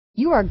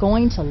You are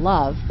going to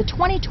love the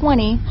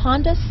 2020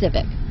 Honda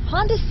Civic.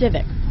 Honda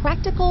Civic,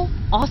 practical,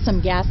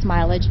 awesome gas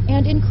mileage,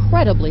 and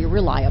incredibly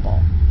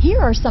reliable. Here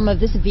are some of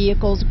this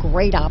vehicle's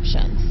great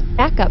options: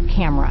 backup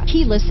camera,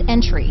 keyless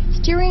entry,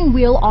 steering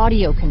wheel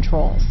audio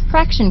controls,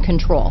 traction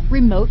control,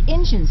 remote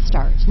engine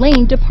start,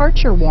 lane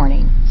departure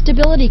warning,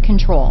 stability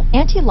control,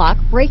 anti-lock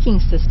braking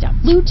system,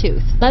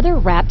 Bluetooth,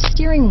 leather-wrapped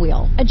steering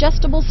wheel,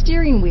 adjustable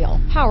steering wheel,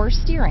 power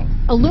steering,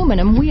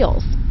 aluminum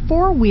wheels,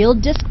 four-wheel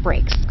disc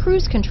brakes,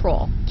 cruise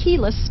control,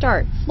 keyless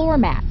start, floor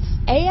mats,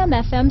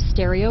 AM/FM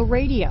stereo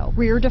radio,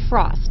 rear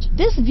defrost.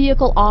 This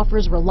vehicle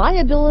offers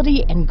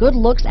reliability and good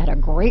looks at a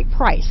great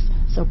price.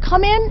 So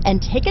come in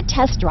and take a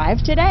test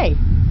drive today.